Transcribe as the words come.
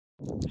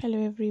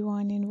Hello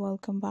everyone and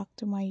welcome back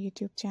to my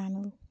YouTube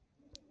channel.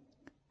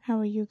 How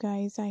are you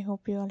guys? I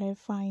hope you all are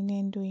fine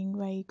and doing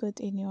very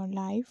good in your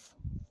life.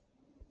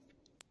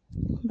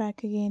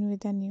 Back again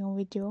with a new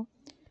video,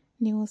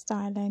 new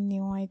style and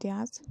new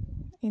ideas.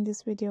 In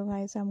this video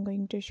guys, I'm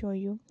going to show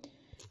you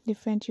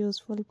different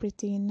useful,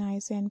 pretty,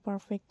 nice and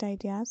perfect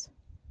ideas.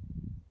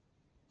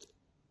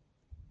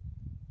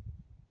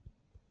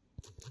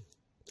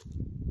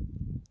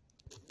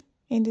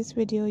 In this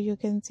video you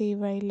can see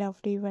very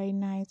lovely, very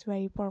nice,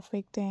 very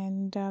perfect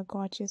and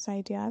gorgeous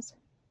ideas.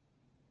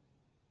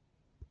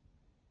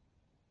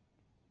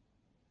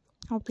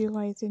 Hope you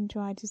guys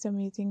enjoy this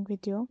amazing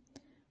video.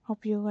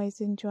 Hope you guys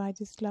enjoy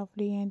this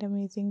lovely and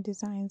amazing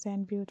designs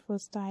and beautiful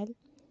style.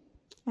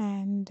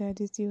 And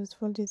these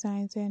useful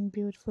designs and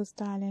beautiful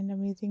style and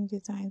amazing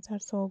designs are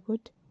so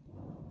good.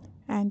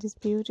 And this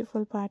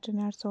beautiful pattern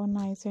are so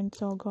nice and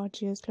so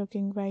gorgeous,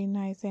 looking very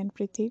nice and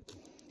pretty.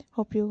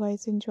 Hope you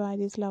guys enjoy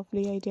these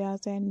lovely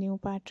ideas and new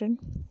pattern.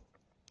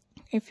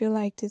 If you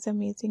like this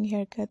amazing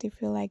haircut,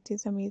 if you like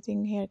this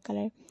amazing hair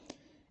color,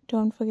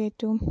 don't forget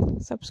to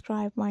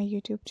subscribe my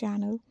YouTube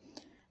channel.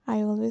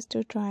 I always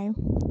do try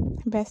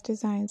best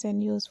designs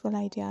and useful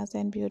ideas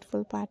and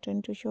beautiful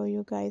pattern to show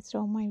you guys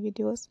through my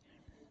videos.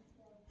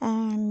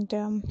 And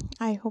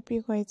I hope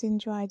you guys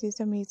enjoy these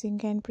amazing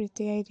and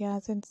pretty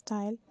ideas and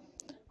style.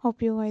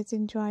 Hope you guys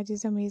enjoy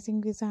these amazing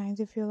designs.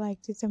 If you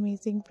like these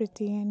amazing,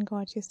 pretty and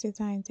gorgeous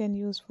designs and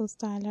useful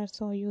style are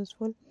so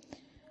useful,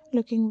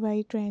 looking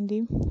very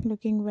trendy,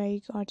 looking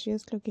very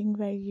gorgeous, looking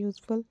very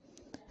useful.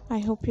 I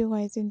hope you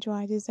guys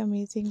enjoy these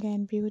amazing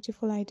and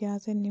beautiful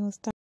ideas and new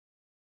style.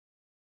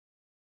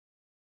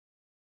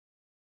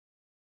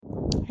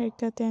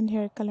 Haircut and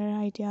hair color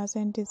ideas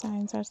and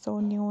designs are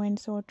so new and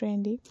so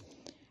trendy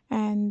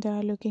and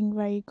looking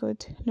very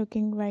good,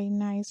 looking very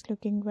nice,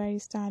 looking very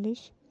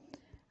stylish.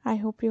 I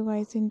hope you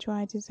guys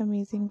enjoy this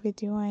amazing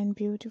video and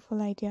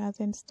beautiful ideas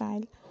and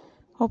style.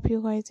 Hope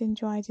you guys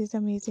enjoy this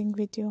amazing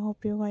video.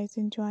 Hope you guys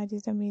enjoy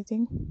this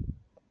amazing.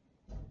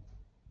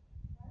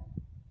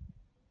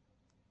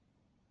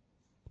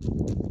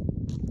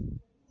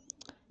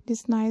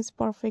 This nice,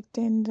 perfect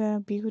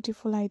and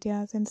beautiful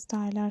ideas and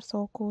style are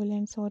so cool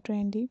and so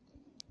trendy.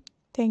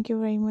 Thank you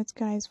very much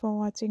guys for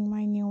watching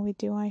my new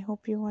video. I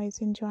hope you guys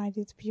enjoy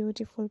this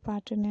beautiful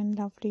pattern and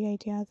lovely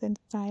ideas and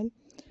style.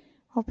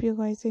 Hope you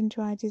guys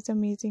enjoy this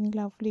amazing,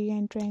 lovely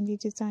and trendy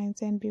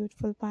designs and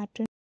beautiful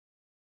pattern.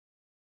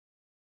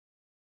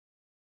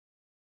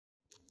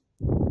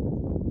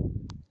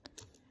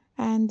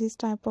 And this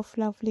type of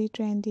lovely,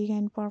 trendy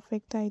and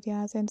perfect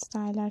ideas and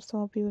style are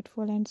so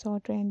beautiful and so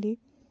trendy.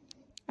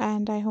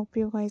 And I hope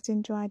you guys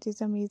enjoy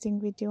this amazing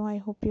video. I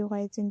hope you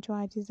guys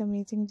enjoy these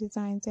amazing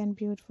designs and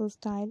beautiful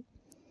style.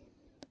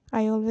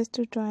 I always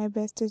do try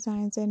best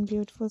designs and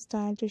beautiful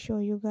style to show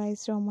you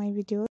guys through my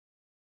videos.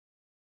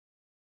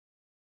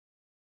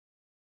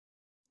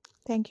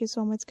 Thank you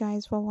so much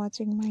guys for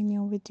watching my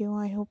new video.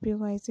 I hope you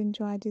guys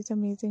enjoy this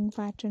amazing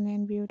pattern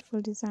and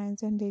beautiful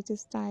designs and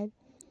latest style.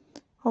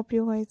 Hope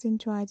you guys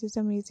enjoy this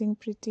amazing,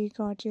 pretty,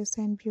 gorgeous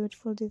and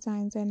beautiful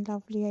designs and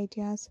lovely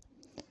ideas.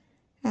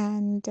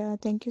 And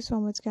thank you so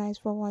much guys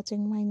for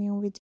watching my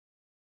new video.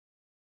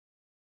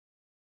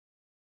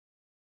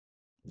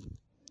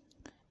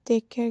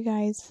 Take care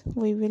guys.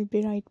 We will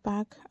be right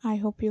back. I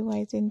hope you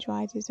guys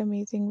enjoy this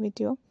amazing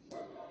video.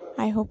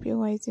 I hope you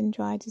guys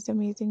enjoy these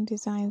amazing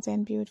designs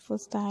and beautiful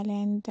style,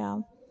 and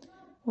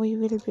we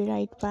will be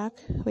right back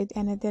with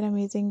another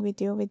amazing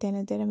video with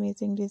another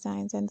amazing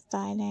designs and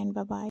style. And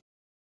bye bye.